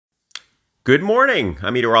Good morning.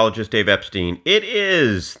 I'm meteorologist Dave Epstein. It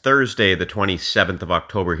is Thursday, the 27th of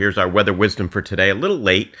October. Here's our weather wisdom for today. A little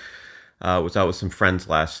late. Was out with some friends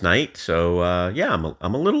last night. So, yeah,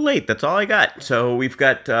 I'm a little late. That's all I got. So, we've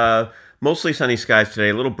got mostly sunny skies today,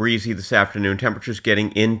 a little breezy this afternoon. Temperatures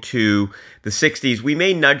getting into the 60s. We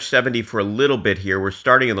may nudge 70 for a little bit here. We're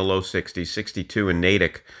starting in the low 60s, 62 in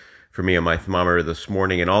Natick for me on my thermometer this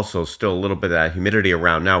morning, and also still a little bit of that humidity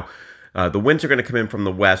around. Now, the winds are going to come in from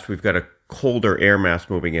the west. We've got a colder air mass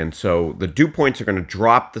moving in. So the dew points are going to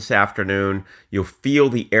drop this afternoon. You'll feel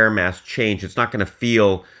the air mass change. It's not going to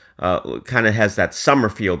feel, kind of has that summer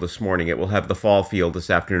feel this morning. It will have the fall feel this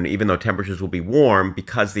afternoon, even though temperatures will be warm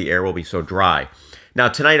because the air will be so dry. Now,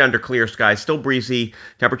 tonight under clear skies, still breezy.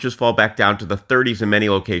 Temperatures fall back down to the 30s in many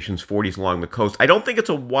locations, 40s along the coast. I don't think it's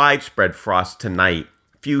a widespread frost tonight.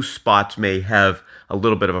 Few spots may have a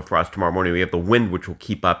little bit of a frost tomorrow morning. We have the wind, which will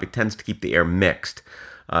keep up. It tends to keep the air mixed.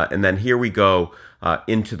 And then here we go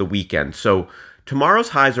into the weekend. So tomorrow's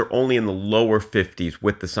highs are only in the lower 50s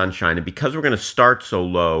with the sunshine. And because we're going to start so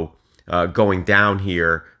low, going down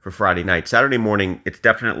here for Friday night, Saturday morning, it's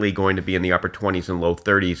definitely going to be in the upper 20s and low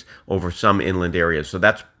 30s over some inland areas. So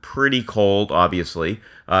that's pretty cold, obviously.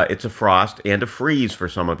 It's a frost and a freeze for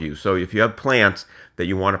some of you. So if you have plants that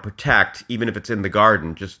you want to protect, even if it's in the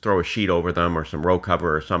garden, just throw a sheet over them or some row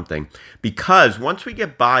cover or something. Because once we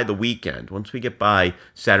get by the weekend, once we get by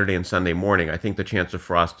Saturday and Sunday morning, I think the chance of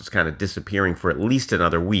frost is kind of disappearing for at least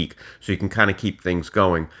another week, so you can kind of keep things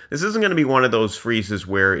going. This isn't going to be one of those freezes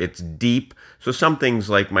where it's deep, so some things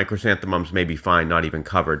like microsanthemums may be fine, not even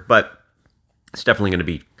covered, but it's definitely going to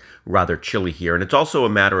be rather chilly here. And it's also a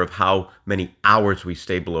matter of how many hours we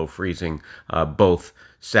stay below freezing, both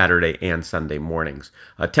Saturday and Sunday mornings.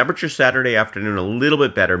 Temperature Saturday afternoon a little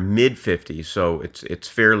bit better, mid 50s. So it's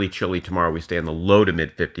fairly chilly tomorrow. We stay in the low to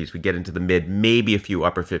mid 50s. We get into the mid, maybe a few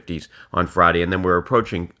upper 50s on Friday, and then we're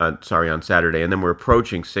approaching on Saturday, and then we're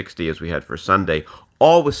approaching 60 as we head for Sunday.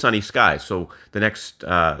 All with sunny skies. So the next,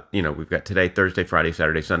 we've got today, Thursday, Friday,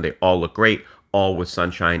 Saturday, Sunday, all look great. All with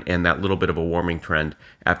sunshine and that little bit of a warming trend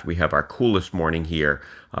after we have our coolest morning here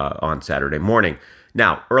on Saturday morning.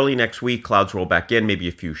 Now, early next week, clouds roll back in, maybe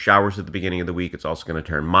a few showers at the beginning of the week. It's also going to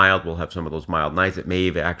turn mild. We'll have some of those mild nights. It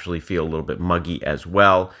may actually feel a little bit muggy as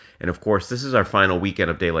well. And of course, this is our final weekend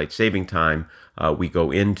of daylight saving time. We go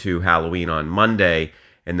into Halloween on Monday,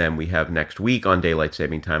 and then we have next week on daylight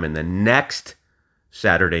saving time. And then next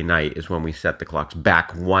Saturday night is when we set the clocks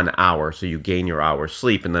back 1 hour, so you gain your hour's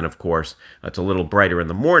sleep. And then, of course, it's a little brighter in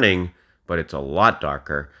the morning, but it's a lot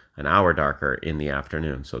darker, an hour darker in the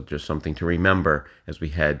afternoon. So just something to remember as we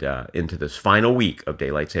head into this final week of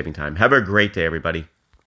daylight saving time. Have a great day, everybody.